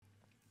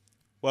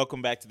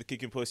Welcome back to the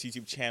Kick and Post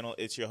YouTube channel.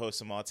 It's your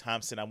host, Amal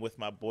Thompson. I'm with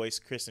my boys,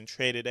 Chris and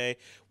Trey today.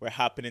 We're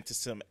hopping into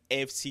some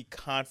AFC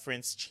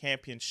Conference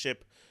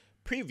Championship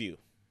preview.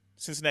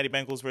 Cincinnati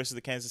Bengals versus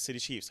the Kansas City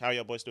Chiefs. How are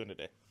y'all boys doing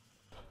today?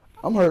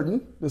 I'm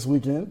hurting this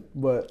weekend,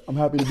 but I'm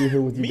happy to be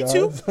here with you guys.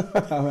 Me too.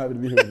 I'm happy to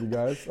be here with you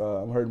guys.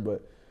 I'm hurting,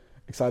 but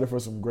excited for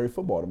some great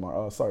football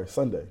tomorrow.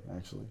 Sunday,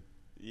 actually.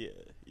 Yeah.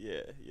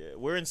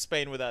 We're in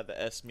Spain without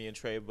the S, me and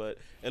Trey, but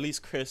at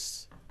least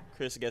Chris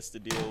gets to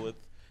deal with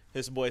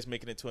his boys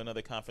making it to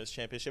another conference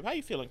championship. How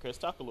you feeling, Chris?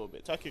 Talk a little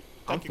bit.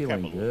 I'm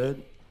feeling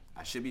good.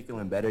 I should be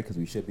feeling better because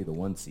we should be the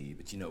 1 seed,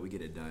 but we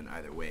get it done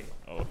either way.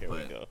 Oh, here we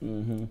go.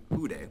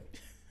 Who day?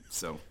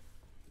 So.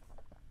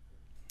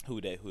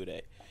 Who day?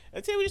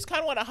 And today we just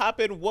kind of want to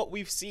hop in what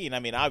we've seen. I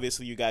mean,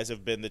 obviously you guys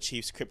have been the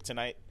Chiefs'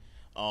 kryptonite.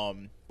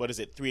 What is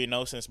it,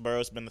 3-0 since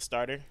Burrow's been the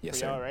starter? Yes,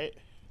 for y'all, sir. Right?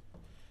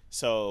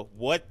 So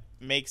what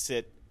makes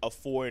it a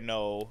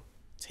 4-0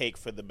 take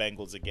for the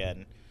Bengals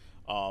again?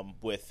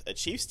 With a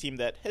Chiefs team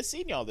that has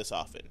seen y'all this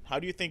often. How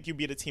do you think you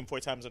beat a team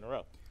 4 times in a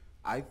row?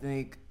 I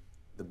think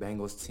the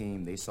Bengals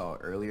team they saw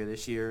earlier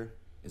this year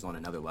is on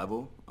another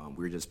level.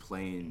 We were just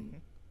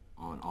playing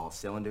on all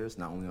cylinders,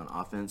 not only on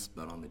offense,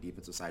 but on the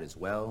defensive side as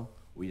well.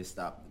 We just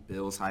stopped the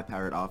Bills'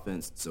 high-powered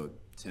offense to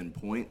 10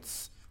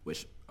 points,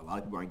 which a lot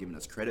of people aren't giving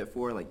us credit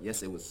for. Like,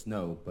 yes, it was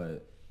snow,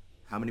 but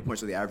how many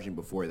points were they averaging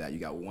before that? You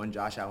got one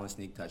Josh Allen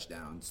sneak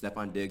touchdown.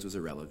 Stephon Diggs was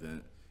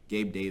irrelevant.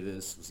 Gabe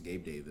Davis was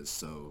Gabe Davis.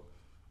 So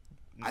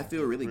I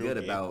feel really good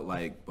about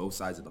both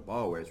sides of the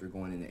ball. Whereas we're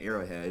going into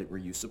Arrowhead, we're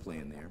used to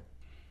playing there,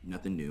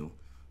 nothing new.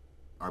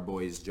 Our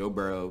boys Joe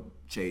Burrow,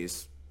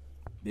 Chase,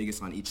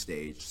 biggest on each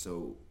stage.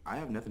 So I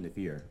have nothing to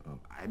fear.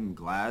 I'm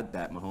glad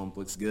that Mahomes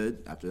looks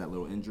good after that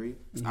little injury.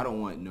 I don't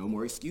want no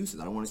more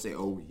excuses. I don't want to say,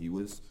 oh, he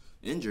was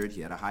injured,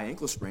 he had a high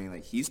ankle sprain.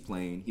 Like, he's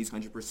playing, he's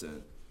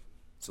 100%.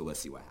 So let's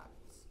see what happens.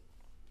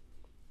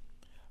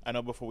 I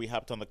know before we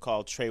hopped on the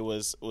call, Trey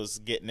was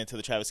getting into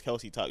the Travis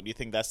Kelce talk. Do you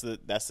think that's the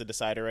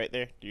decider right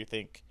there? Do you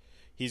think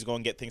he's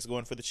going to get things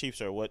going for the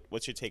Chiefs, or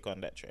what's your take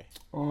on that, Trey?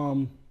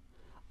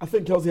 I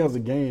think Kelce has a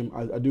game.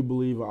 I do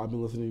believe I've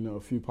been listening to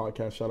a few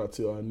podcasts. Shout out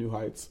to New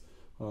Heights,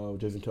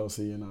 Jason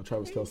Kelce and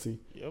Travis Kelce.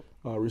 Yep.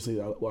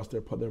 Recently, I watched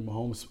their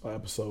Mahomes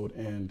episode,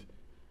 and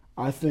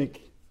I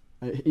think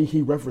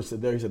he referenced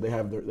it there. He said they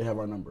have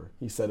our number.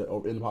 He said it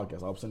in the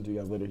podcast. I'll send it to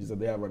you guys later. He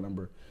said they have our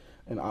number.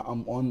 And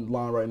I'm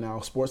online right now.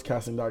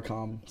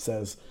 Sportscasting.com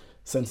says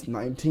since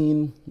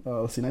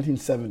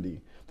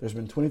 1970, there's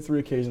been 23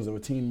 occasions of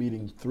a team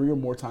meeting 3 or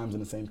more times in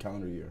the same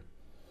calendar year.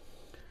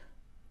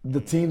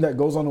 The team that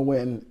goes on to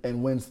win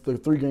and wins the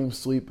 3-game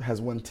sweep has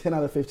won 10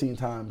 out of 15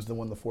 times to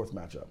win the 4th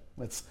matchup.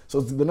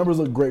 So the numbers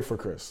look great for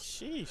Chris.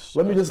 Sheesh.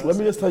 Let me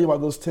just tell you about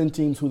those 10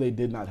 teams who they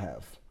did not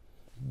have.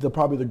 They're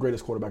probably the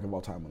greatest quarterback of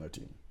all time on their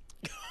team.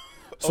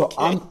 So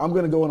okay. I'm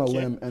going to go on a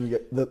limb and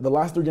get the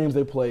last 3 games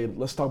they played.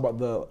 Let's talk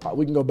about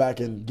we can go back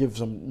and give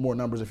some more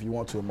numbers if you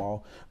want to,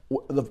 Amal.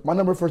 My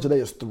number for today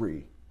is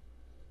 3.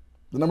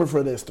 The number for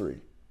today is 3.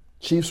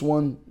 Chiefs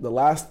won the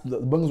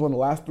Bengals won the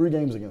last 3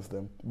 games against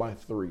them by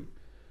 3.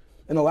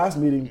 In the last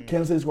meeting,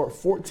 Kansas City scored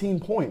 14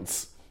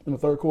 points in the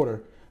 3rd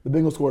quarter. The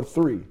Bengals scored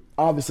 3.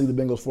 Obviously,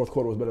 the Bengals' 4th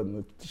quarter was better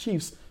than the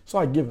Chiefs, so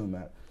I give them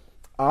that.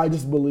 I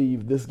just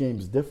believe this game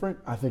is different.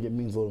 I think it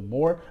means a little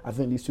more. I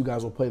think these 2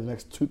 guys will play the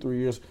next 2-3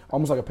 years,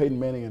 almost like a Peyton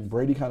Manning and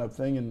Brady kind of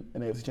thing in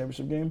an AFC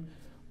Championship game.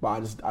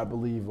 But I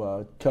believe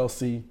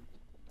Kelce,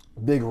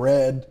 Big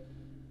Red,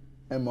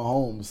 and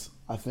Mahomes,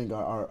 I think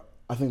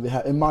they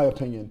have, in my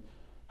opinion,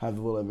 have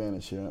the little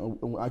advantage here.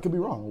 I could be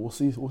wrong. We'll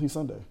see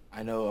Sunday.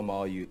 I know,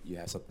 Amal, you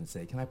have something to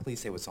say. Can I please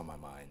say what's on my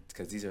mind?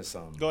 Because these are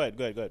some Go ahead.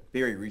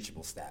 very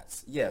reachable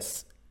stats.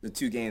 Yes, the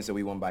 2 games that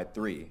we won by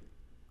 3,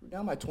 we're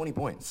down by 20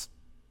 points.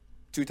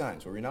 2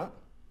 times, were we not?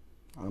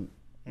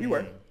 We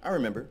were. I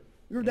remember.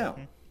 We were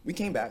down. We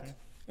came back,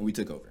 and we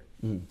took over.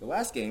 The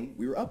last game,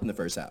 we were up in the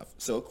first half.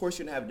 So, of course,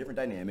 you're going to have a different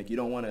dynamic. You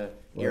don't want to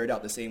air it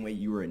out the same way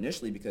you were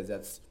initially because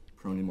that's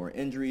prone to more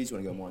injuries. You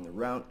want to go more on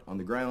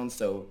the ground.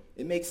 So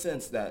it makes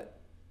sense that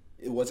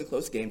it was a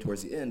close game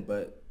towards the end,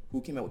 but who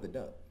came out with the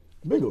dub?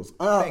 Bengals.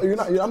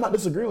 I'm not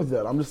disagreeing with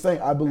that. I'm just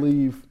saying I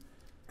believe.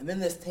 And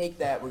then let's take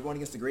that. We're going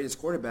against the greatest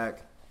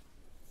quarterback.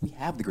 We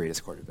have the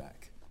greatest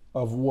quarterback.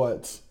 Of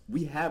what?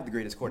 We have the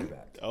greatest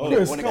quarterback. Oh,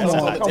 Chris, come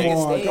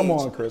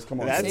on, Chris.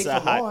 That's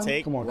a hot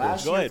take. Come on, Chris.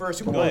 Last year, first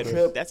Super Bowl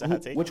trip, that's a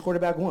hot take. Which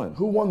quarterback won?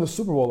 Who won the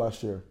Super Bowl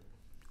last year?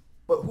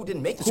 But who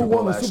didn't make the Super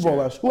Bowl last year? Who won the Super Bowl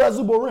last year? Who has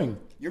the Super Bowl ring?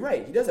 You're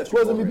right. He does have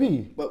Super Bowl MVP?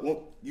 ring. But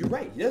you're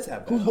right. He does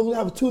have that. Who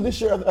have 2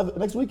 this year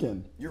next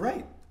weekend? You're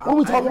right. What are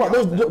we talking about?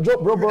 Joe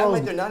Burrow.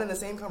 Like they're not in the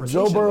same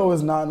conversation. Joe Burrow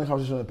is not in the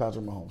conversation with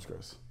Patrick Mahomes,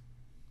 Chris.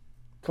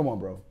 Come on,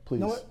 bro. Please.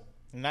 You know what?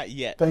 Not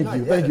yet. Thank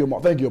you,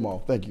 Amal. Thank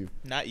you.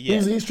 Not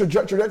yet. He's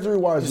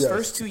trajectory-wise, His yes.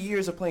 first 2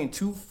 years of playing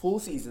 2 full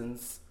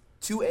seasons,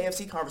 2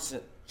 AFC Conference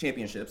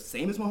championships,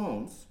 same as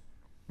Mahomes.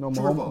 No,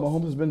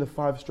 Mahomes has been to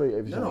 5 straight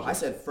AFC No, I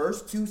said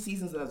first 2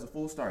 seasons as a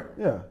full starter.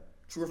 Yeah.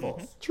 True or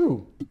false?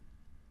 True.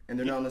 And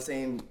they're not on the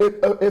same.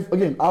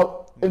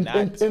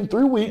 In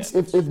 3 weeks,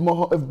 if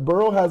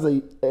Burrow has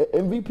a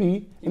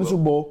MVP in the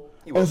Super Bowl,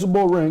 and a Super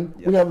Bowl ring,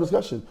 we have a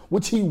discussion,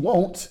 which he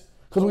won't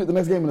because we get the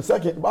next game in a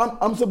second. But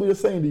I'm simply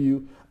just saying to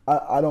you,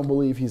 I don't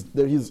believe he's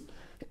there.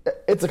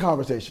 It's a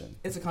conversation.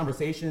 It's a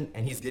conversation,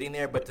 and he's getting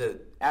there. But to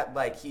act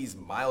like he's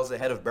miles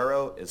ahead of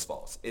Burrow is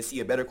false. Is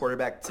he a better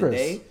quarterback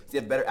today? Does he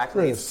have better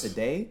accolades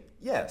today?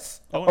 Yes.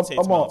 I wouldn't say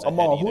it's miles ahead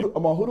either.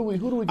 Who do we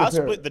compare? I'll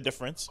split the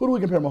difference. Who do we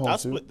compare Mahomes to? I'll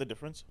split the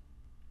difference.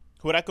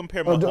 Who would I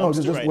compare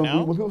Mahomes to right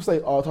now? When people say,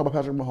 talk about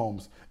Patrick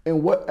Mahomes,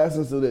 in what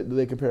essence do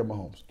they compare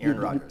Mahomes? Aaron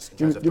Rodgers. In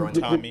terms of throwing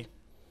Tommy.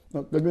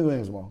 No, give me the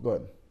names, Jamal. Go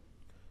ahead.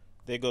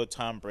 They go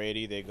Tom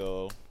Brady. They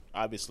go,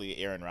 obviously,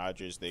 Aaron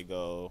Rodgers. They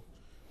go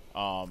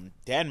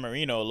Dan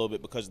Marino a little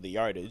bit because of the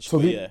yardage. So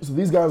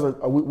these guys are,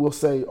 we'll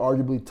say,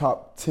 arguably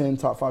top 10,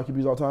 top 5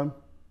 QBs all time?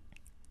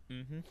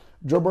 Mm-hmm.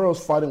 Joe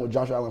Burrow's fighting with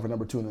Josh Allen for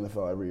number 2 in the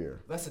NFL every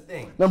year. That's the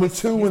thing. Number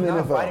 2 in the NFL.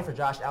 He's not fighting for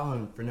Josh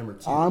Allen for number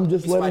 2. I'm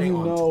just letting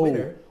you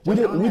know. We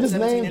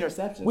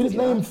just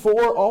named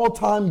 4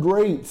 all-time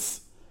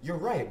greats. You're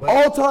right. But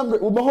all-time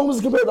greats. Well, Mahomes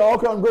is compared to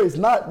all-time greats,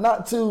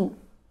 not to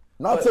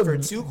for 2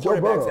 Joe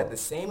quarterbacks Burrow. at the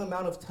same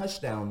amount of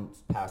touchdown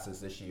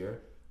passes this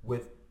year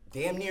with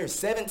damn near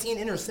 17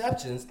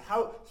 interceptions.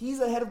 How he's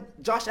ahead of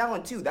Josh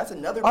Allen too? That's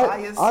another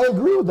bias. I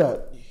agree with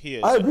that.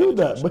 I agree with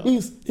that. But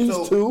he's 2.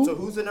 So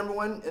who's the number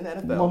 1 in the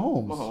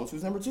NFL? Mahomes.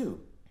 Who's number 2?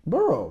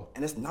 Burrow.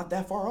 And it's not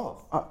that far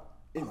off.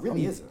 It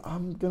really isn't.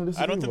 I'm gonna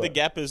disagree. I don't think the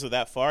gap is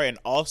that far, and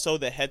also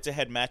the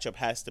head-to-head matchup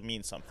has to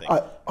mean something.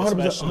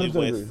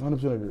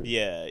 100% agree.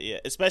 Yeah.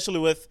 Especially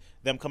with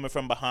them coming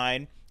from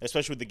behind,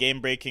 especially with the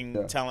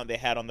game-breaking talent they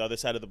had on the other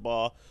side of the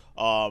ball.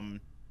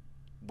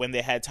 When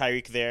they had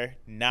Tyreek there,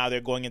 now they're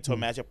going into a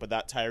matchup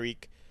without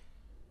Tyreek.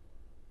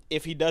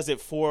 If he does it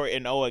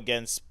 4-0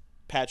 against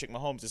Patrick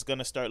Mahomes, it's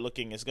gonna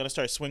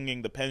start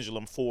swinging the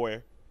pendulum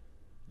for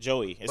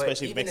Joey,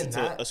 especially if he makes it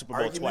to a Super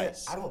Bowl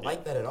twice. I don't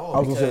like that at all. I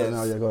was gonna say that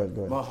now. Yeah, go ahead.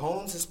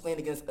 Mahomes is playing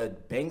against a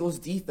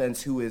Bengals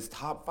defense who is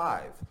top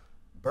 5.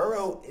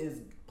 Burrow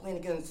is playing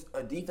against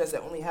a defense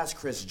that only has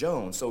Chris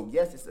Jones. So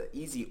yes, it's an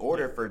easy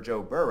order for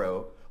Joe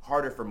Burrow,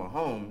 harder for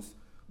Mahomes,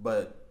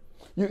 but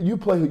you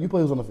play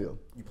who's on the field.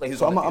 You play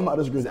who's on the field. I'm not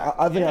disagreeing.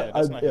 Exactly. I think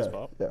that's not his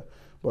fault. Yeah,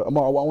 but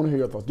Amal, I want to hear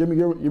your thoughts. Give me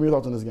your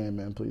thoughts on this game,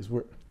 man, please.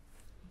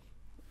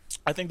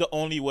 I think the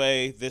only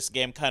way this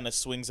game kind of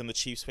swings in the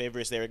Chiefs' favor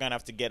is they're going to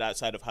have to get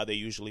outside of how they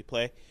usually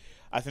play.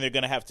 I think they're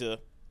going to have to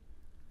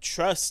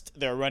trust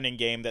their running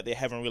game that they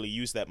haven't really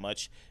used that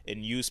much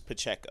and use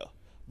Pacheco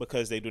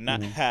because they do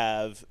not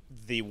have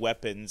the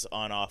weapons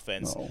on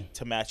offense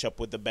to match up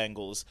with the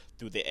Bengals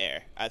through the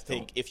air. I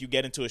think if you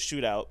get into a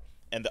shootout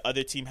and the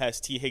other team has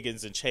T.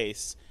 Higgins and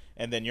Chase,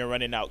 and then you're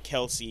running out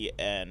Kelsey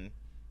and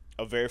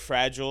a very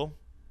fragile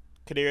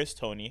Kadarius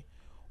Toney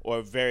or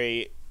a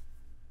very,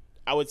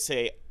 I would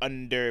say,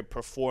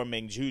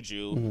 underperforming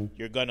Juju,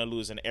 you're going to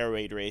lose an air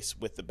raid race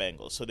with the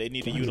Bengals. So they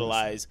need to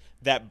utilize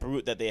that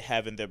brute that they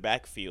have in their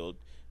backfield.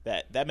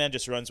 That man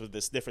just runs with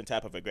this different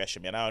type of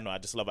aggression, man. I don't know. I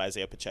just love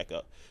Isaiah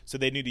Pacheco. So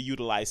they need to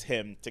utilize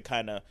him to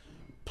kind of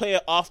play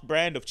an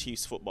off-brand of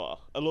Chiefs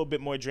football, a little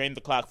bit more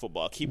drain-the-clock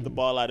football, keep the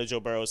ball out of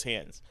Joe Burrow's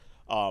hands.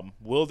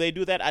 Will they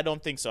do that? I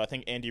don't think so. I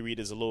think Andy Reid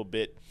is a little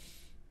bit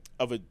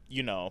of a,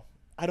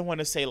 I don't want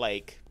to say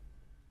like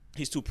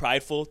he's too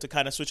prideful to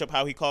kind of switch up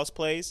how he calls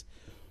plays,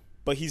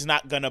 but he's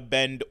not going to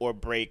bend or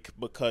break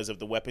because of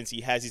the weapons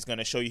he has. He's going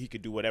to show you he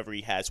could do whatever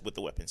he has with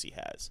the weapons he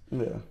has.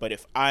 Yeah. But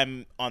if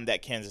I'm on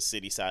that Kansas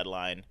City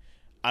sideline,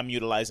 I'm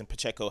utilizing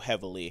Pacheco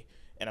heavily,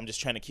 and I'm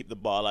just trying to keep the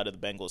ball out of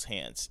the Bengals'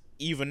 hands.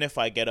 Even if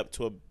I get up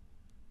to a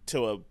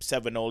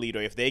 7-0 lead,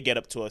 or if they get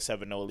up to a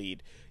 7-0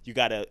 lead, you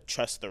got to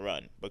trust the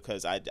run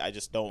because I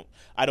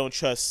don't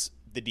trust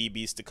the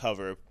DBs to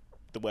cover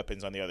the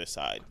weapons on the other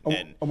side.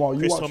 And Amal,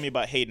 Chris told me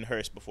about Hayden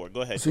Hurst before.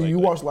 Go ahead. So you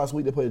watched last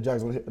week they played the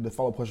Jags. The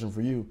follow-up question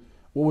for you: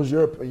 what was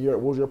your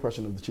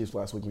impression of the Chiefs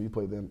last week when you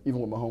played them,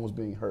 even with Mahomes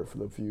being hurt for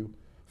the few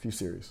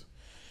series?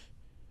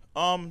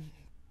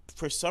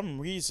 For some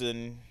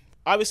reason,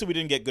 obviously we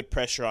didn't get good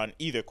pressure on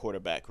either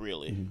quarterback.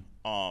 Really,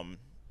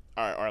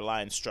 our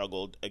line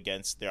struggled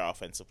against their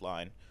offensive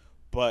line,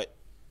 but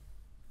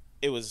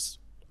it was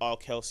all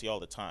Kelsey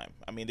all the time.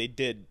 I mean, they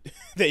did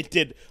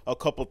a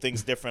couple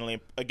things differently.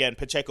 Again,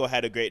 Pacheco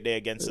had a great day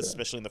against us,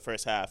 especially in the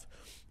first half,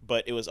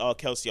 but it was all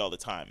Kelsey all the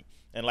time.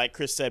 And like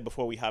Chris said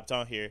before we hopped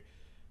on here,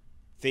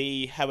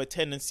 they have a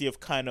tendency of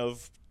kind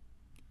of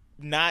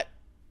not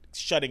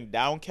shutting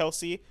down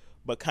Kelsey,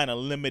 but kind of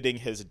limiting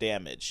his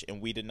damage,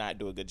 and we did not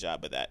do a good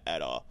job of that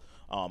at all.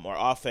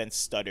 Our offense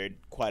stuttered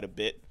quite a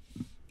bit,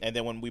 and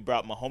then when we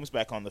brought Mahomes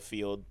back on the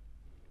field,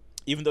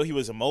 even though he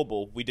was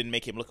immobile, we didn't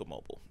make him look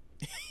immobile.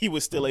 He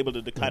was still able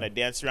to kind of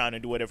dance around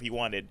and do whatever he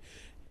wanted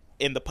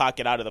in the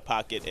pocket, out of the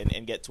pocket,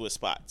 and get to a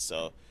spot.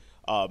 So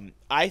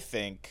I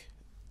think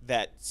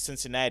that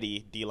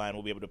Cincinnati D-line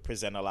will be able to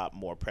present a lot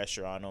more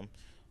pressure on them.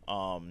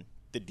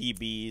 The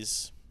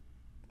DBs,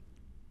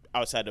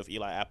 outside of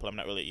Eli Apple, I'm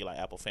not really an Eli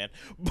Apple fan,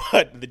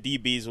 but the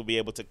DBs will be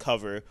able to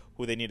cover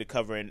who they need to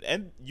cover.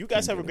 And you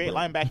guys have a great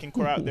linebacking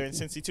core out there in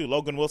Cincy, too.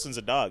 Logan Wilson's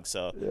a dog.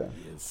 So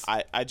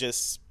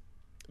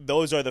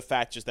those are the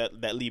factors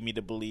that lead me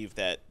to believe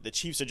that the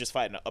Chiefs are just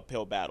fighting an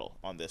uphill battle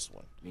on this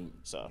one. I mean,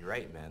 So you're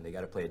right, man. They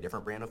got to play a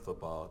different brand of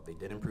football. They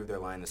did improve their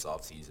line this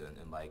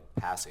offseason and, like,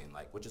 passing,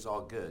 like, which is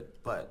all good.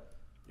 But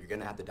you're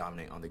going to have to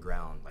dominate on the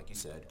ground, like you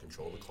said,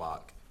 control the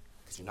clock,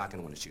 because you're not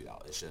going to win a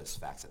shootout. It's just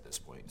facts at this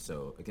point.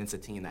 So against a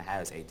team that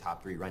has a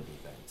top 3 run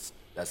defense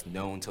that's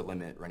known to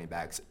limit running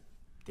backs,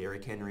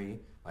 Derrick Henry,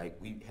 like,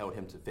 we held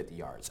him to 50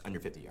 yards, under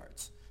 50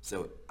 yards.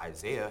 So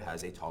Isaiah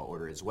has a tall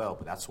order as well,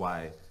 but that's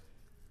why,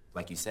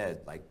 like you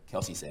said, like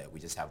Kelsey said, we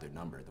just have their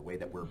number. The way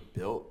that we're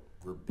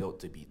built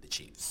to beat the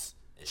Chiefs.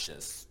 It's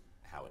just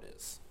how it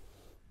is.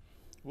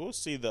 we'll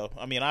see, though.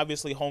 I mean,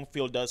 obviously, home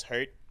field does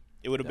hurt.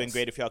 It would have been Yes.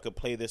 great if y'all could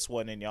play this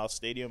one in y'all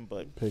stadium,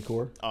 but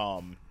Paycor.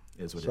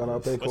 Is what Shout it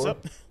out is. Paycor. what's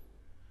up?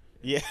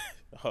 Yeah.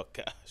 Oh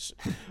gosh.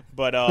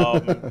 But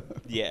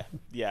yeah,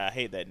 I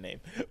hate that name.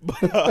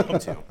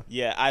 But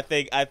yeah, I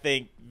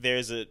think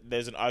there's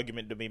an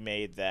argument to be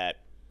made that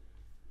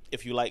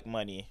if you like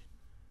money,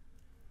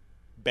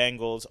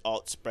 Bengals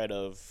alt spread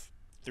of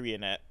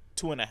 2.5.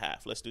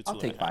 Let's do 2.5. I'll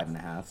take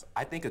 5.5.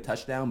 I think a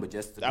touchdown, but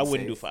just to be I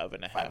wouldn't do safe,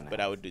 5.5, but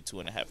I would do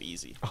 2.5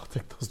 easy. I'll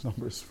take those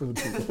numbers for the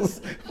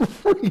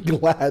Bengals pretty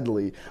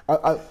gladly.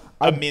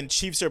 I mean,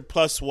 Chiefs are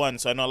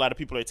 +1, so I know a lot of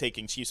people are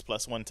taking Chiefs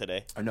 +1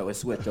 today. Oh, no, it's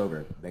switched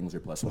over. Bengals are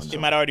 +1. It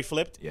now. might already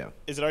flipped. Yeah.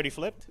 Is it already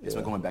flipped? It's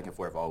been going back and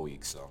forth all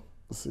week, so.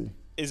 Let's see.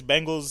 Is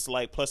Bengals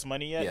like plus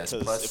money yet? Yes,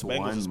 'Cause if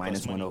Bengals +1, is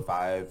minus plus money-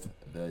 105.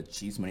 The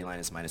Chiefs money line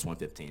is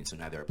 -115, so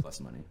now they're plus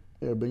money.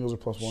 Yeah, Bengals are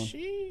 +1.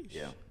 Sheesh.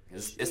 Yeah.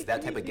 It's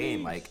that type of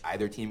game. Like,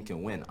 either team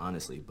can win,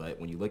 honestly. But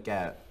when you look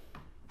at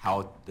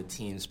how the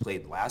teams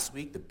played last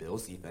week, the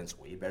Bills' defense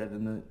way better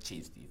than the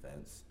Chiefs'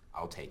 defense.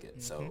 I'll take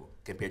it. So,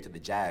 compared to the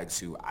Jags,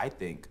 who I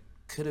think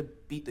could have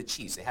beat the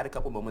Chiefs. They had a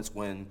couple moments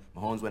when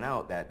Mahomes went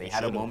out that they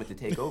had a moment to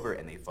take over,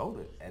 and they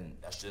folded. And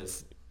that's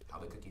just how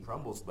the cookie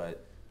crumbles.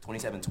 But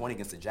 27-20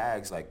 against the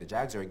Jags, like, the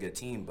Jags are a good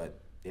team, but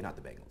they're not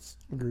the Bengals.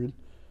 Agreed.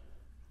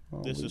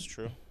 This is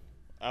true.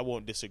 I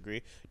won't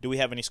disagree. Do we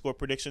have any score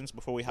predictions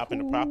before we hop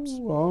into props?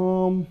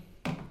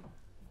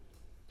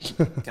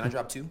 Can I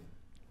drop 2?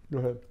 Go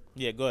ahead.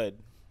 Yeah, go ahead.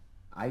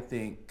 I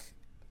think,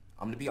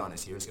 I'm going to be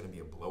honest here, it's going to be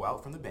a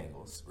blowout from the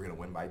Bengals. We're going to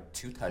win by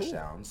 2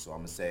 touchdowns, so I'm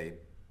going to say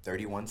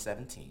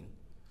 31-17.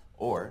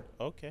 Or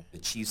Okay. the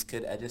Chiefs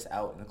could edge us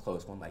out in a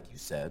close one, like you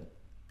said,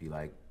 be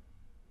like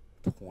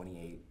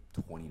 28-29.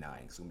 So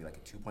it's going to be like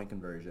a 2-point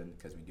conversion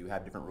because we do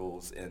have different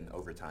rules in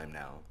overtime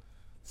now.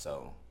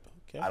 So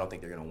Okay. I don't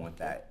think they're going to want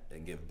that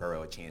and give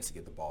Burrow a chance to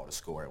get the ball to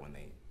score when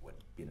they would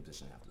be in a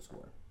position to have to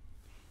score.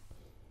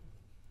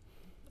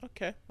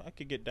 Okay. I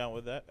could get down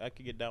with that.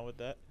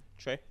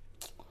 Trey?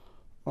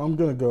 I'm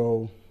going to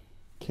go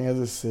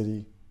Kansas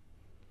City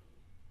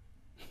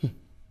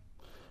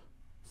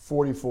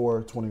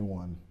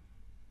 44-21.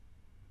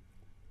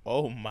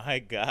 Oh, my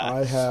gosh.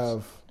 I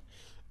have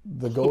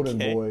the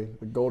golden Okay. boy,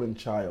 the golden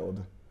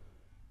child,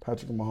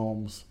 Patrick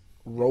Mahomes,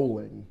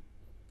 rolling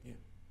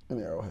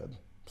in Arrowhead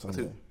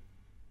Sunday.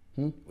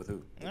 With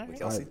who? All right. With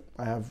Kelsey?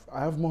 I have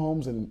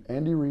Mahomes and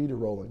Andy Reid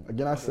rolling.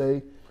 Again, I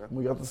say, when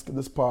we got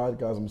this pod,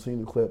 guys, I'm seeing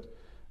the clip.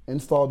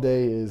 Install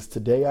day is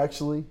today,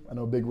 actually. I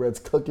know Big Red's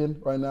cooking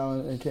right now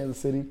in Kansas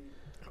City.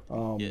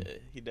 Yeah,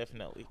 he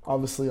definitely.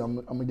 Obviously,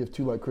 I'm going to give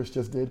 2 like Chris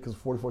just did because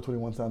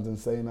 44-21 sounds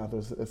insane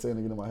after saying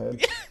it in my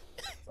head.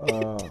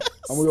 I'm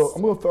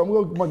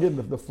gonna get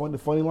the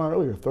funny line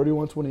earlier.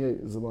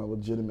 31-28 is a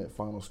legitimate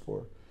final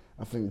score.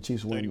 I think the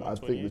Chiefs win. I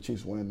think the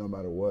Chiefs win no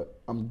matter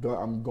what. I'm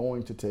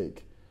going to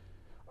take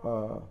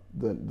the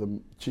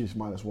Chiefs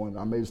 -1.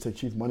 I may just take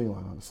Chiefs money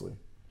line, honestly,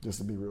 just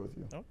to be real with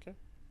you. Okay.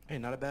 Hey,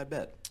 not a bad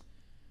bet.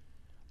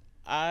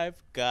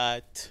 I've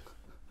got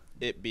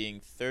it being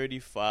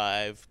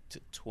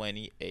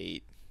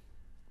 35-28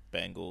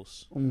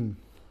 Bengals.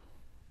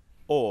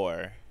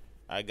 Or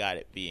I got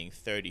it being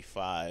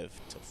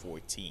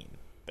 35-14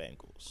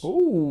 Bengals.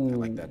 Ooh, I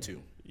like that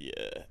too.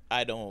 Yeah,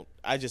 I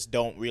just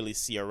don't really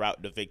see a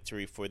route to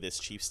victory for this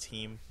Chiefs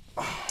team.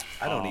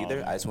 I don't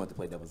either. I just want to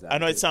play devil's advocate. I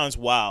know it sounds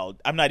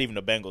wild. I'm not even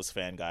a Bengals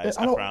fan, guys.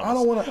 I promise. I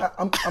don't want to.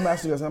 I'm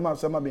asking you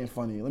guys. I'm not being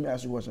funny. Let me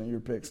ask you a question on your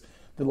picks.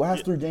 The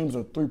last 3 games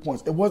are 3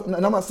 points. It wasn't,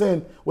 and I'm not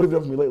saying what have you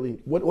done for me lately.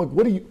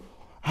 What do you?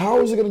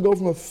 How is it going to go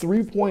from a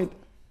 3-point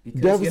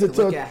deficit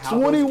to a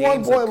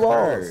 21-point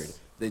loss?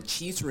 The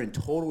Chiefs were in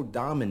total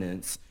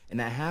dominance, and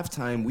at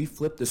halftime we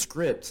flipped the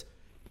script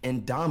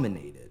and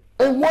dominated.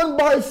 And won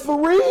by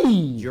 3.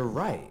 You're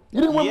right. You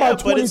didn't win Yeah,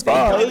 by but it's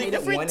 25. completely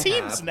different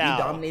teams half, now.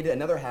 We dominated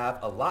another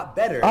half a lot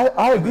better. I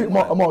than agree, we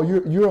won. Amal.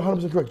 You're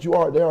 100% correct.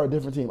 They are a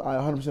different team. I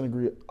 100%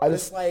 agree. I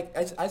just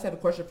have a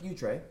question for you,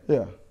 Trey.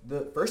 yeah.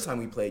 The first time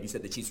we played, you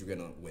said the Chiefs were going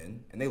to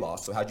win, and they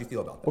lost. So how'd you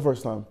feel about that? What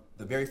first time?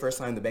 The very first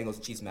time the Bengals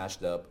and Chiefs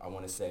matched up, I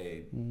want to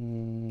say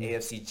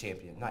AFC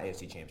champion, not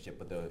AFC championship,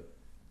 but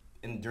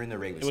during the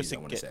regular season,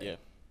 I want to say.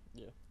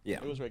 Yeah.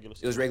 It was regular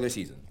season. It was regular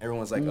season.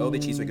 Everyone was like, oh, the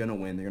Chiefs are going to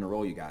win. They're going to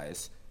roll you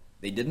guys.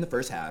 They did in the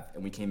first half,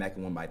 and we came back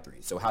and won by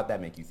 3. So how'd that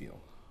make you feel?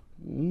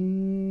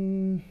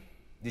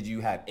 Did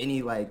you have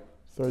any,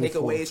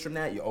 takeaways from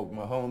that?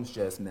 Mahomes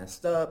just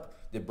messed up.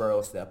 Did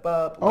Burrow step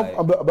up?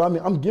 But I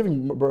mean, I'm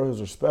giving Burrow his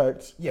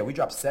respect. Yeah, we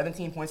dropped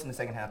 17 points in the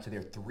second half to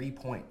their 3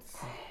 points.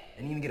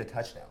 Didn't even get a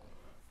touchdown.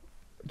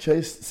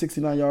 Chase,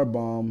 69-yard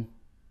bomb.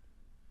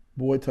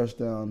 Boyd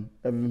touchdown.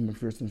 Evan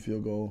McPherson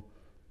field goal.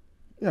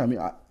 Yeah, I mean,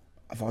 I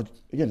thought,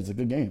 again, it's a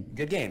good game.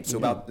 Good game. So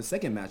about the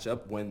second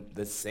matchup, when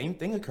the same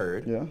thing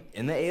occurred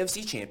in the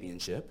AFC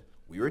Championship,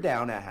 we were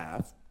down at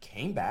half,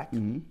 came back.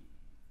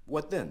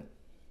 What then?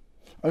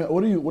 I mean,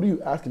 what are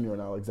you asking me right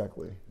now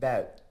exactly?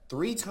 That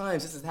 3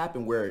 times this has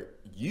happened where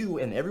you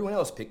and everyone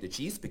else pick the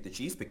Chiefs, pick the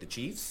Chiefs, pick the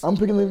Chiefs. I'm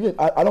picking them again.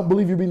 I don't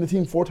believe you're beating the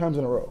team 4 times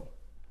in a row.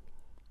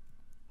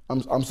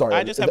 I'm sorry.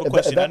 I just have a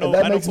question.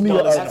 That makes me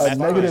a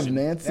negative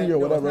Nancy or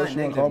whatever else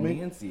you want to call me.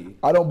 Nancy.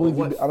 I don't believe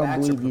you. I don't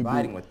believe you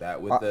providing with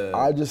that.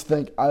 I just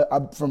think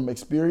I from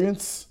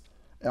experience,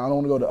 and I don't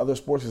want to go to other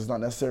sports because it's not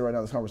necessary right now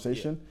in this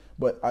conversation.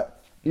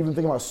 But even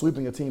thinking about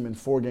sweeping a team in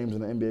 4 games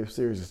in the NBA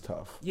series is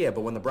tough. Yeah,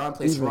 but when LeBron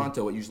plays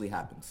Toronto, it usually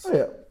happens. Oh,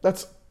 yeah,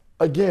 that's.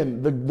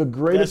 Again, the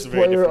greatest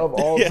player of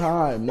all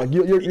time. Like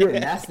you're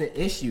and that's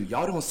the issue.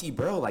 Y'all don't see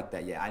Burrow like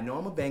that yet. I know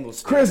I'm a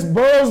Bengals fan. Chris,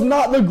 Burrow's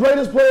not the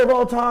greatest player of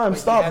all time.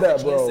 Stop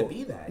that, bro. To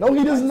be that. No,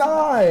 he does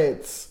not.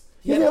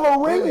 He doesn't have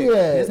a ring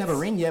yet. He doesn't have a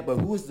ring yet, but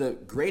who is the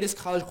greatest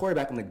college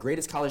quarterback on the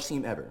greatest college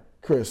team ever?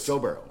 Chris. Joe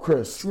Burrow.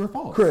 Chris. True or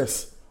false?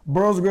 Chris.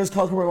 Burrow's the greatest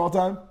college quarterback of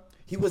all time?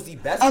 He was the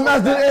best I'm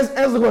asking,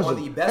 answer the question.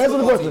 on the best Answer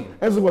the question. team.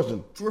 Answer the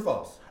question. True or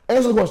false?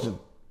 Answer the question.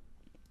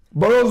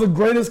 Burrow's the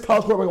greatest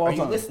college quarterback of all time.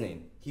 Are you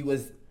listening? He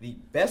was the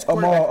best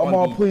quarterback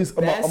Amal, please.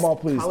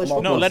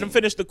 No, let him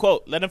finish the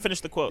quote.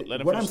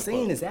 What I'm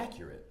saying is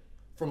accurate.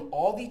 From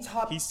all the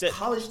top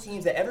college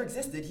teams that ever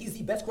existed, he's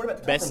the best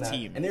quarterback to come from that.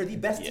 Team. And they're the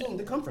best team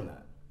to come from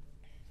that.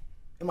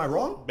 Am I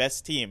wrong?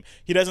 Best team.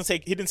 He didn't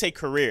say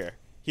career.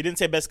 He didn't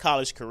say best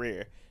college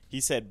career. He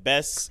said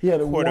best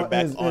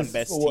quarterback on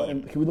best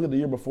team. Can we look at the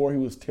year before? He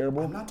was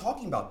terrible. I'm not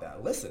talking about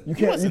that. Listen, you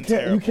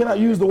cannot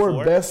use the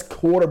word best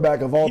quarterback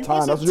of all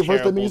time. That's your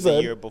first thing you said.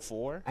 The year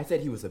before. I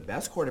said he was the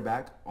best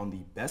quarterback on the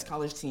best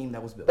college team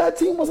that was built. That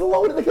team was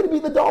loaded. They could have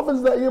beat the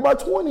Dolphins that year by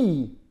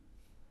 20.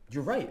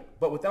 You're right,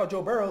 but without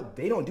Joe Burrow,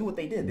 they don't do what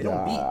they did. They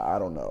don't beat I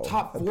don't know.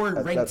 top 4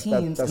 ranked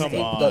teams in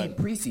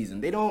preseason.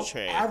 They don't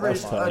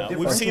average.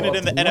 We've seen it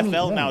in the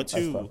NFL now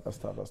too. That's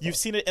tough. You've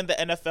seen it in the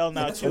NFL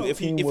now too.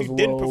 If you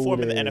didn't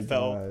perform in the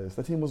NFL, guys.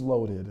 That team was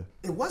loaded.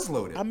 It was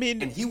loaded. I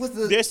mean, and he was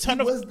the.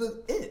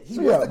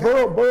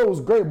 Burrow was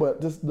great,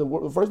 but just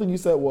the first thing you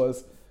said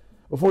was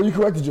before you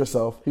corrected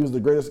yourself, he was the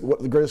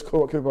greatest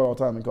quarterback of all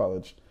time in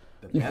college.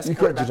 The best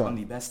quarterback on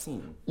the best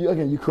team.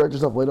 You correct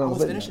yourself later on. I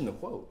was finishing the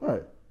quote. All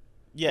right.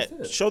 Yeah,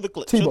 show the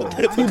clip. Tebow.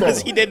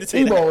 Because he didn't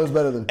say that. Tebow is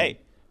better than him.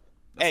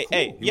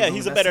 Hey,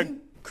 he's a better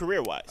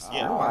career-wise.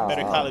 Yeah,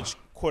 better college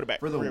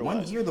quarterback. For the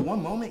 1 year, the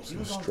one moment, he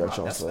was on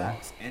top. That's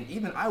facts. And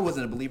even I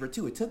wasn't a believer,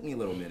 too. It took me a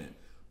little minute.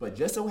 But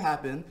just so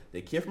happened,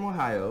 the kid from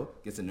Ohio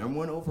gets the number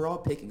 1 overall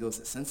pick and goes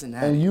to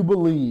Cincinnati. And you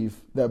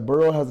believe that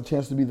Burrow has a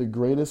chance to be the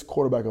greatest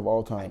quarterback of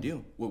all time? I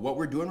do. With what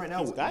we're doing right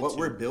now, what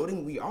we're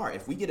building, we are.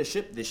 If we get a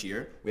ship this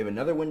year, we have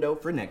another window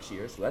for next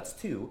year, so that's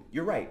 2.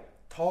 You're right.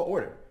 Tall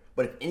order.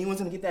 But if anyone's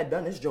going to get that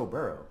done, it's Joe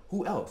Burrow.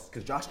 Who else?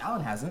 Because Josh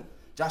Allen hasn't.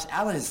 Josh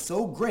Allen is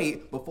so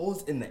great, but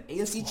falls in the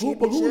AFC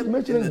Championship,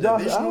 in the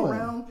divisional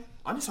round.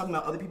 I'm just talking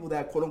about other people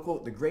that,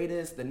 quote-unquote, the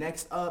greatest, the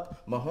next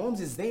up. Mahomes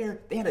is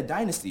there. They had a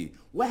dynasty.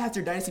 What has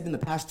their dynasty been the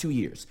past 2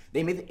 years?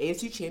 They made the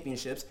AFC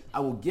Championships.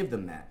 I will give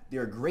them that.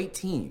 They're a great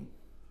team.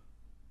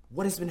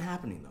 What has been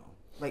happening, though?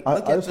 Like,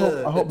 look at the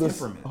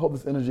temperament. I hope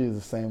this energy is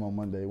the same on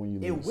Monday when you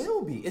lose. It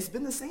will be. It's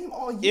been the same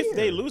all year. If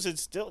they lose, it's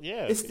still,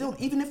 It's still,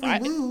 even if we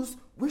lose,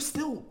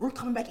 we're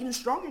coming back even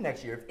stronger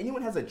next year. If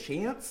anyone has a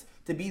chance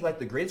to be like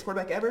the greatest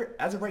quarterback ever,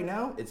 as of right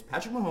now, it's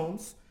Patrick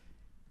Mahomes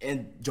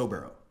and Joe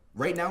Burrow.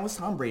 Right now it's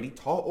Tom Brady,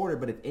 tall order,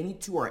 but if any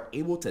two are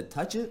able to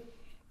touch it,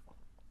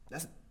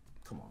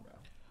 come on,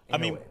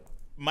 bro.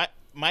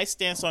 My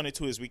stance on it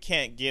too is we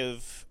can't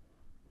give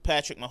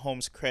Patrick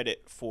Mahomes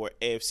credit for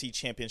AFC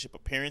Championship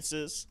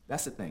appearances.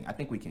 That's the thing. I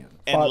think we can.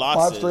 And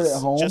losses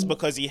at home. just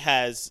because he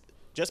has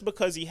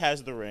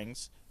the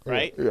rings,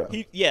 right?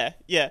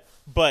 Yeah.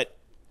 But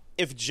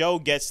if Joe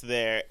gets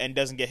there and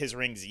doesn't get his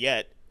rings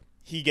yet,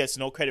 he gets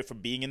no credit for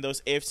being in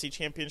those AFC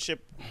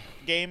Championship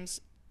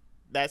games.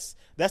 That's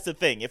the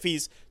thing. If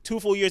he's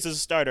 2 full years as a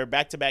starter,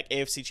 back-to-back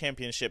AFC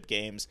Championship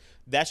games,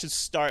 that should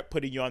start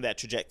putting you on that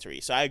trajectory.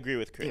 So I agree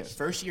with Chris. Yeah,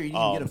 first year, you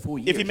didn't get a full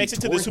year. If he makes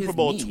it to the Super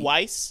Bowl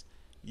twice,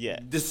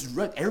 this is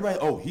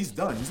everybody, he's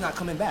done. He's not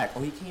coming back.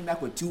 He came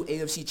back with 2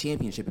 AFC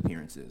Championship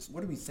appearances.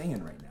 What are we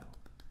saying right now?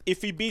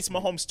 If he beats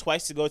Mahomes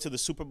twice to go to the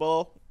Super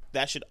Bowl,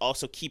 that should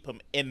also keep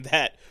him in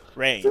that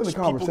range. It's in the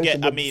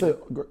conversation. I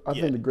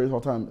think the greatest of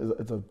all time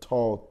is a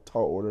tall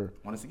order.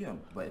 Once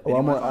again, but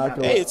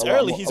it's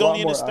early. He's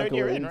only in his 3rd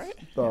year in, right?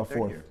 Fourth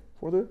year.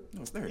 No,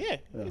 it's 3rd. Yeah,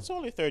 it's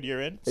only 3rd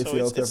year in, so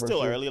it's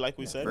still early, like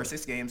we said. First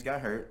 6 games,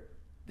 got hurt,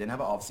 didn't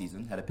have an off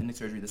season, had appendix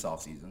surgery this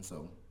off season,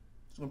 so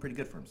he's doing pretty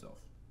good for himself.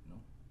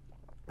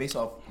 Based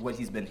off what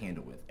he's been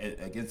handled with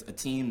against a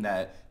team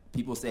that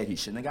people said he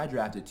shouldn't have got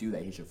drafted to,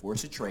 that he should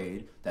force a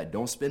trade, that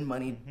don't spend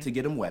money to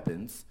get him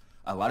weapons.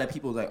 A lot of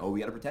people were like, oh, we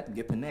got to protect him,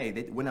 get Panay.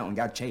 They went out and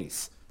got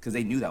Chase because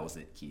they knew that was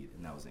the key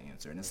and that was the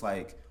answer. And it's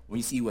like when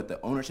you see what the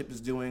ownership is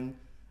doing,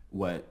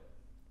 what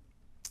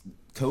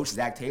Coach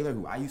Zach Taylor,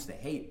 who I used to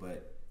hate,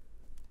 but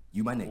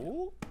you my nigga.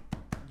 Ooh,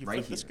 you right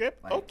flipped here. the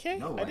script? Like, Okay.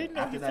 No, I didn't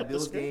know after you that flipped the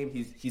Bills script.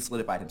 game, he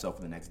solidified himself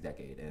for the next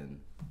decade. And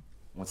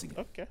once again,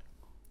 Okay.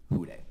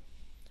 who they?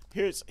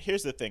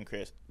 Here's the thing,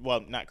 Chris.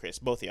 Well, not Chris,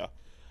 both of y'all.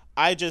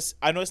 I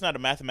know it's not a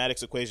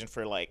mathematics equation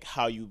for like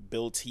how you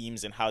build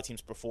teams and how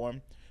teams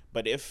perform,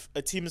 but if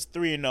a team is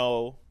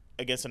 3-0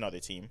 against another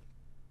team,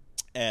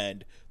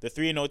 and the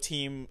 3-0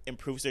 team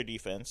improves their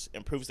defense,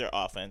 improves their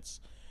offense,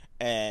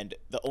 and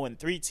the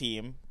 0-3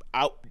 team,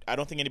 I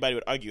don't think anybody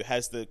would argue,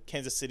 has the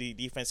Kansas City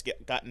defense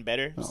gotten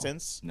better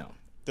since? No.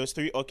 Those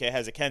three, okay,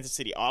 has the Kansas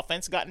City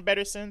offense gotten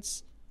better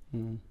since?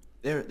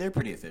 They're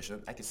pretty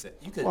efficient. I could say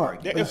you could Well,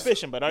 argue. They're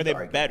efficient, but are they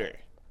better?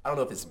 I don't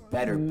know if it's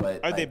better,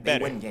 but Are they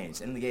better? They win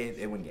games. In the game,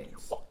 they win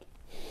games.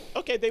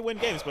 Okay, they win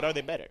games, but are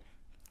they better?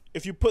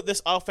 If you put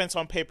this offense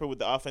on paper with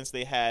the offense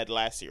they had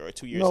last year or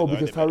 2 years No, ago,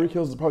 because Tyreek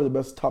Hill is probably the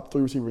best top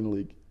 3 receiver in the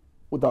league,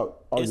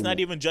 without argument. it's not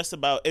even just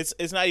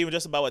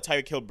about what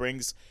Tyreek Hill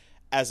brings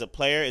as a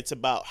player. It's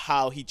about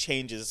how he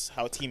changes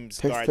how teams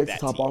guard takes that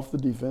the top team. off the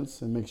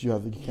defense and makes you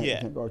have you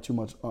can't guard too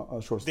much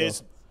short There's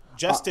stuff.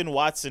 Justin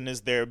Watson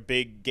is their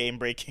big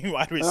game-breaking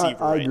wide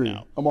receiver I right agree.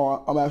 now.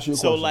 I'm asking you a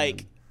So question.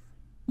 like,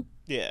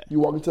 yeah, You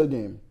walk into a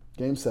game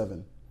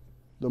 7,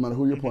 no matter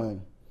who you're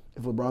playing.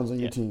 If LeBron's on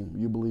your Yeah. team,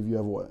 you believe you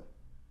have what?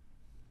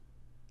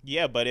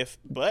 yeah. But You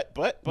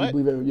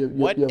believe you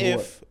what have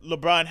if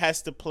LeBron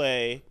has to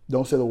play?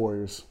 Don't say the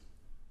Warriors.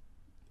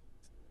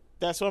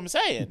 That's what I'm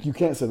saying. You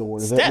can't say the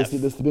Warriors. Steph. The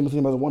Bengals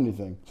team hasn't won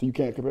anything, so you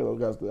can't compare those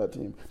guys to that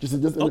team. Just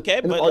Okay,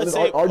 in but let's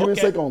say- argument's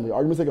okay. sake only.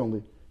 Argument's sake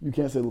only. You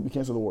can't say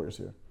the Warriors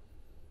here.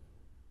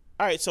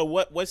 All right. So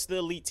what's the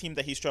elite team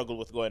that he struggled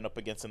with going up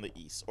against in the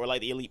East, or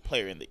like the elite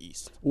player in the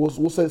East?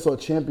 We'll say so. A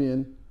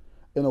champion,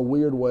 in a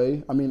weird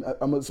way. I mean,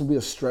 this will be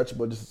a stretch,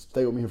 but just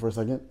stay with me here for a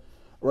second.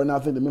 Right now, I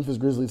think the Memphis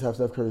Grizzlies have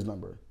Steph Curry's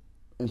number,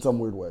 in some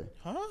weird way.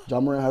 Huh?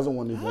 John Moran hasn't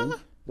won anything.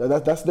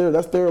 That's their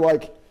But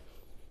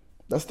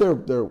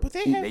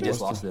They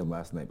just lost to them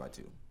last night by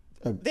 2.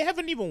 they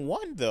haven't even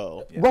won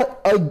though.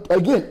 But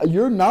again,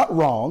 you're not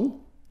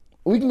wrong.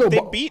 We can go. They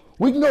beat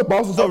We can go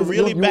Boston. A Celtics.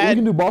 really We bad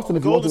can do Boston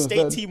if you want Golden to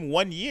State instead. team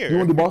 1 year. You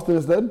want to do Boston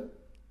instead?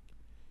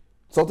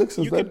 Celtics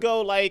instead. You could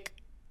go like,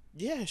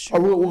 yeah, sure.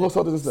 Or we'll go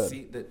Celtics instead.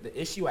 See, the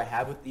issue I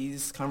have with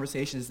these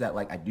conversations is that,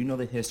 like, I do know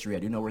the history. I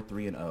do know we're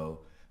 3-0.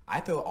 I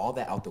throw all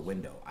that out the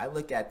window. I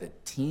look at the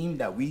team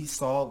that we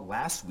saw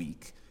last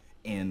week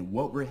and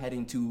what we're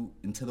heading to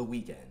into the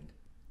weekend.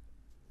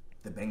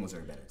 The Bengals are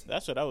a better team.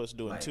 That's what I was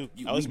doing too.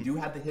 We do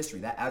have the history.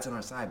 That adds on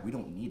our side. We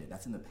don't need it.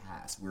 That's in the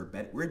past. We're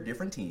a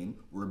different team.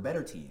 We're a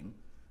better team.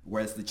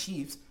 Whereas the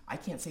Chiefs, I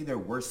can't say they're a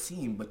worse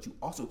team, but you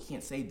also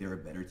can't say they're a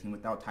better team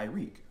without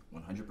Tyreek.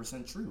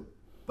 100% true.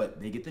 But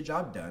they get the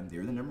job done.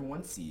 They're the number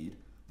 1 seed.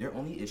 Their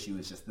only issue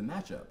is just the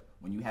matchup.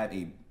 When you have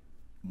a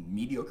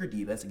mediocre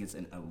defense against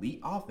an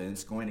elite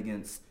offense going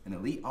against an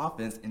elite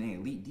offense and an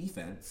elite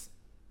defense,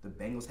 the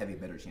Bengals have a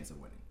better chance of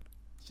winning.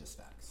 It's just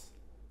facts.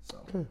 So.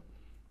 Okay.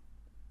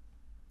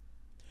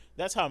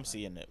 That's how I'm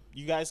seeing it.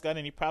 You guys got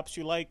any props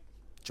you like?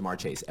 Jamar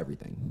Chase,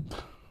 everything.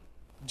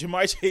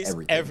 Jamar Chase,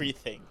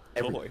 Everything.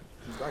 Lord.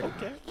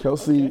 Okay.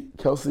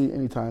 Kelsey,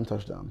 anytime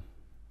touchdown.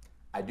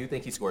 I do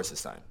think he scores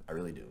this time. I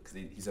really do, because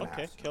he's going to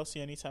Okay. have to.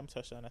 Kelsey anytime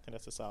touchdown. I think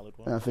that's a solid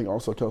one. And I think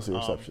also Kelsey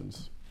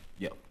receptions.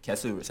 Yo,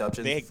 Kessler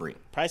receptions, free.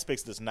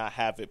 PrizePicks does not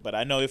have it, but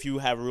I know if you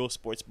have real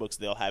sports books,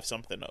 they'll have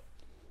something up.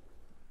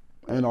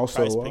 And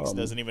also PrizePicks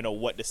doesn't even know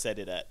what to set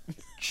it at.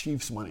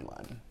 Chiefs money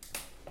line.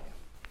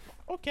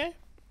 Okay.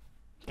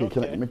 Can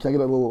I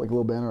get a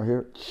little banner right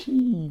here?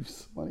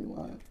 Chiefs money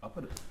line. I'll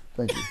put it.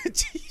 Thank you.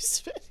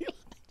 Jeez,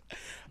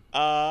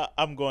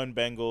 I'm going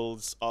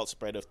Bengals alt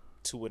spread of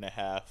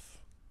 2.5,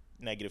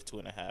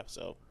 -2.5.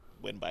 So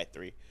win by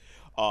 3.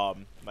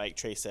 Like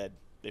Trey said,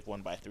 they've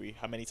won by 3.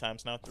 How many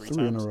times now? 3 3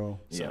 times in a row.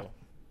 So Yeah.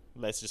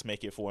 let's just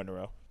make it 4 in a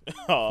row.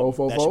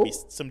 Four. That should be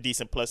some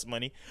decent plus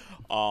money.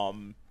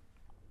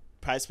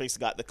 PrizePicks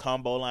got the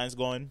combo lines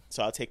going,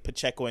 so I'll take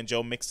Pacheco and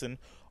Joe Mixon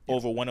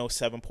over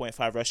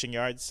 107.5 rushing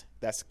yards.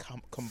 That's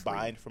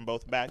combined from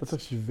both backs. That's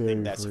actually I very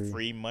think that's free.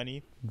 free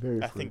money.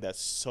 Very I free. think that's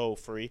so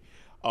free.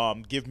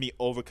 Give me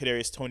over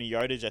Kadarius Toney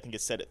yardage. I think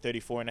it's set at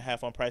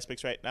 34.5 on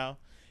PrizePicks right now.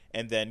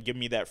 And then give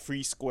me that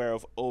free square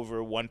of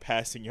over 1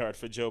 passing yard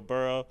for Joe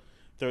Burrow.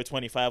 Throw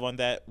 25 on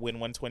that. Win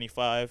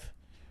 125.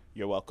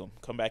 You're welcome.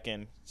 Come back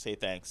and say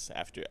thanks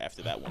after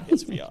that one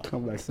hits for y'all.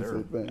 Come back and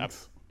say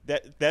thanks.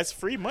 That's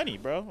free money,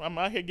 bro. I'm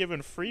out here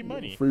giving free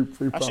money. Free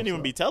I shouldn't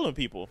even be telling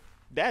people.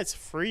 That's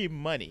free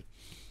money.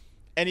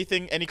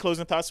 Any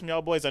closing thoughts from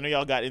y'all boys? I know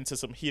y'all got into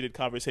some heated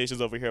conversations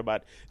over here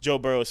about Joe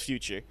Burrow's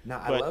future. No,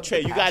 I but love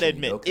Trey, the you gotta passion,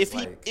 admit,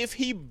 'cause, if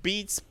he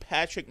beats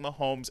Patrick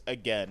Mahomes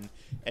again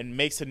and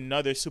makes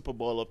another Super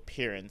Bowl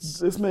appearance,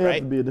 This may right?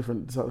 have to be a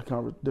different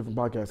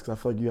podcast because I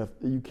feel like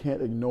you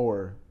can't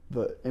ignore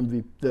the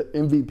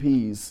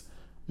MVPs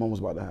Mahomes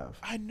about to have.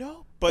 I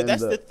know, but And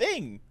that's the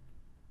thing.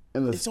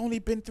 It's only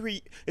been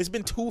 3. It's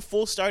been 2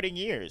 full starting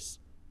years.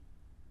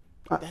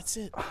 That's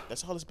it.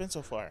 That's all it's been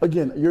so far.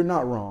 Again, you're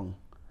not wrong.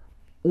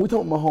 When we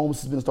talk about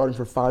Mahomes, he's been starting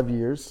for 5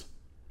 years.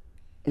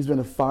 He's been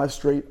in 5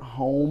 straight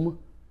home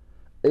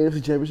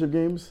AFC Championship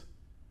games.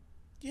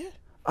 Yeah.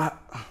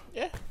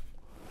 Yeah.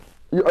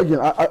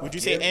 Would you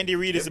say Andy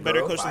Reid is a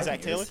better coach than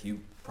Zach Taylor? You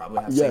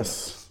probably have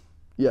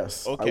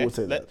Yes, Okay. I would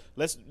say that.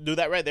 Let's do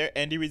that right there.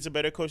 Andy Reid's a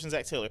better coach than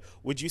Zach Taylor.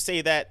 Would you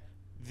say that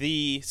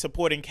the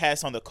supporting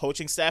cast on the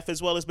coaching staff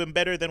as well has been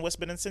better than what's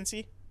been in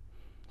Cincy?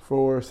 I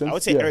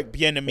would say Eric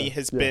Bieniemy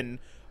has been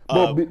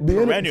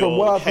perennial from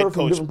what I've head heard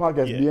from coach. different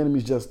podcasts,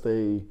 Bieniemy's just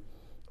a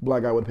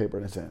black guy with paper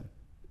in his hand.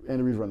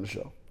 Andy Reid's running the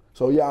show.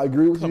 So yeah, I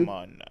agree with you. Come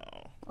on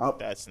now.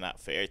 That's not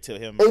fair to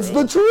him. It's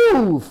the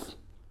truth.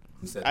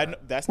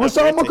 That's not Rashawn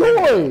fair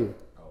to him. McCoy.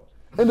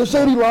 And the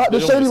shady lie.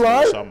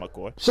 Rashawn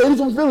McCoy. Shady's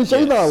from Philly.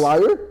 Shady's not a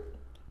liar.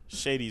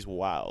 Shady's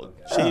wild.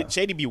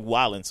 Shady be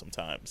wilding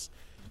sometimes.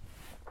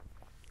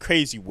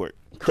 Crazy work.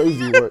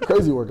 Crazy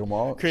work,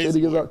 Amal. Shady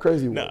gives out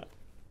crazy work. Nah.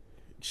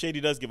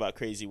 Shady does give out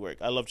crazy work.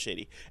 I love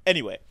Shady.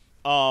 Anyway,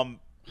 and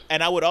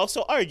I would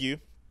also argue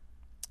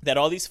that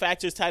all these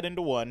factors tied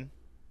into one,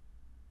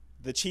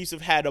 the Chiefs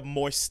have had a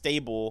more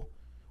stable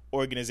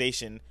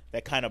organization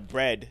that kind of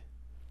bred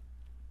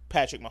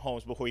Patrick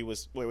Mahomes before he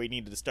was where he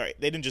needed to start.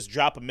 They didn't just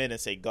drop him in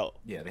and say go.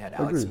 Yeah, they had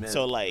Alex Smith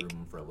so like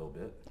for a little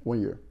bit. 1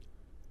 year.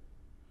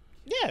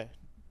 Yeah.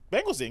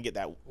 Bengals didn't get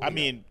that.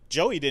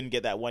 Joey didn't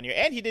get that 1 year,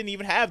 and he didn't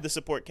even have the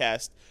support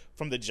cast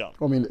from the jump.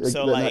 I mean,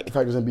 so the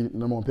fact is, be the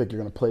number one pick,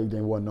 you're going to play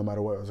game 1 no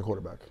matter what as a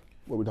quarterback.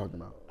 What are we talking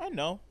about? I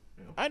know.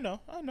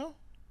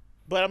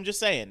 But I'm just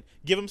saying,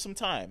 give him some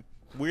time.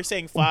 We're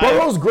saying 5.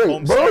 Burrow's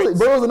great.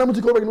 Burrow's the number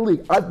 2 quarterback in the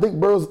league. I think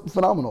Burrow's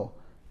phenomenal.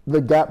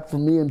 The gap for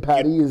me and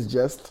Patty is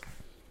just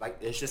like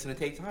it's just gonna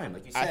take time.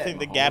 Like you said, I think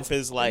the gap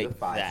is like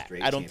that.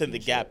 I don't think the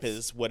gap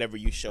is whatever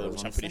you showed,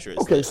 which I'm pretty sure is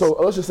okay. this. So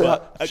let's just say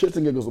shits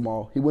and giggles them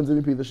all. He wins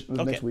MVP this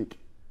next week.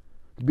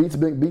 Beats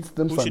them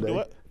Who Sunday. should do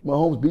it?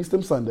 Mahomes beats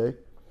them Sunday.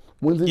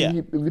 Wins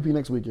MVP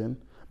next weekend.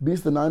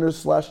 Beats the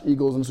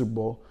Niners/Eagles in the Super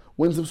Bowl.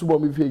 Wins the Super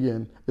Bowl MVP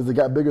again. Is the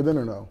gap bigger then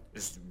or no?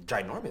 It's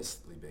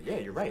ginormously big. Yeah,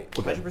 you're right.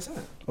 100%.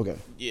 Okay.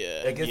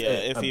 Yeah.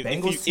 If he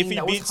beats the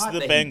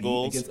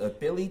Bengals a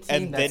Philly team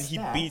and then he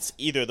beats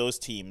either of those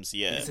teams,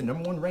 it's the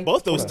number 1 ranked.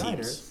 Both those 49ers,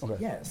 teams. Okay.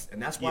 Yes,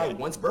 and that's why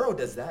once Burrow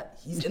does that,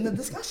 he's in the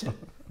discussion.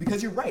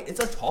 Because you're right. It's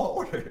a tall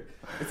order.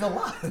 It's a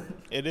lot.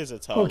 It is a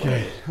tall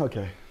order.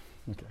 Okay.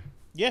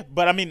 Yeah,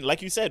 but I mean,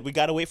 like you said, we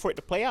got to wait for it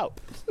to play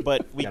out.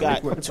 But we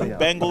got 2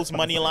 Bengals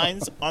money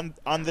lines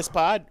on this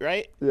pod,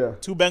 right? Yeah.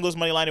 2 Bengals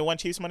money line and 1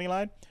 Chiefs money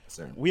line.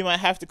 Sir. We might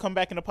have to come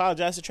back and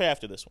apologize to Trey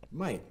after this one.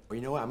 Might. Or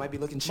you know what? I might be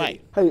looking shitty.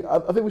 Hey, I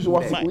think we should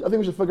watch. I think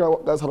we should figure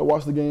out guys how to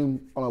watch the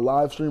game on a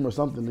live stream or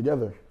something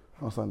together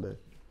on Sunday.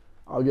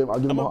 I'll get him a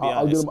Mahomes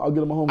I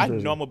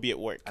jersey. know I'm gonna be at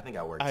work. I think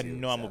I work too. I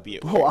know I'm gonna be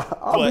at work. Oh,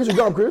 I'll be at your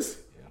job, Chris.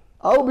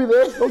 I will be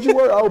there. Don't you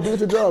worry. I will be at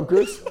your job,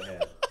 Chris.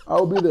 I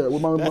will be there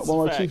with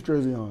my Chiefs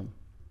jersey on.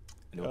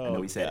 I know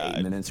we said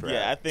 8 minutes, right?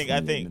 Yeah, I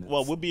think.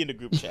 Well, we'll be in the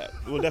group chat.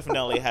 We'll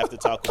definitely have to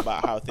talk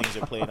about how things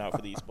are playing out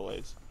for these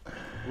boys.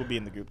 We'll be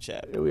in the group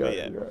chat. Yeah, we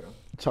are.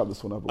 Chop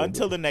this one up.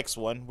 Until the next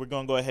one, we're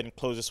gonna go ahead and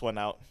close this one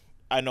out.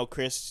 I know,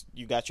 Chris,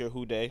 you got your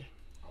who day.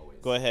 Always.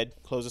 Go ahead,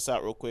 close us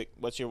out real quick.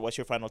 What's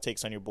your final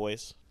takes on your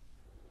boys?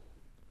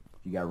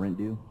 You got rent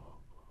due?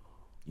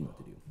 You know what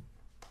to do.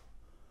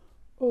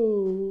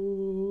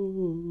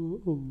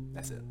 Oh.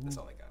 That's it. That's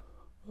all I got.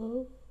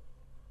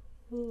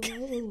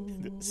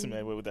 This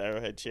man went with the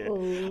arrowhead chair.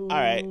 All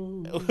right,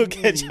 we'll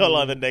catch y'all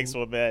on the next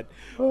one, man.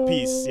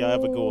 Peace. Y'all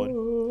have a good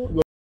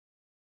one.